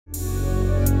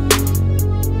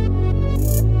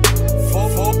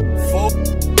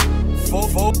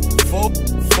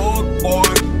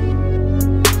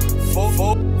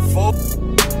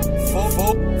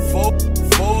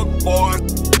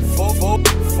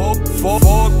Fuck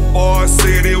boy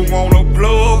said he want a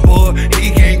plug, but he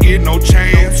can't get no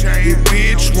chance. His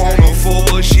bitch wanna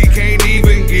fuck, she can't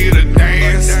even get a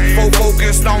dance.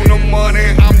 Focused on the money,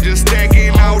 I'm just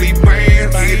stacking all these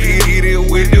bands. Hit it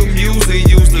with the music,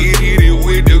 used to hit it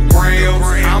with the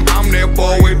grams. I'm that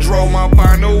boy with draw my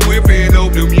partner whipping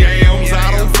up them yams.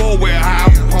 I don't fuck with high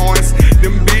points,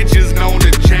 them bitches known to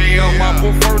jam. I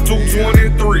prefer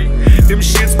 223, them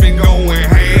shits been going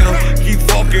ham. Keep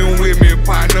fucking with me,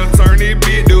 partner,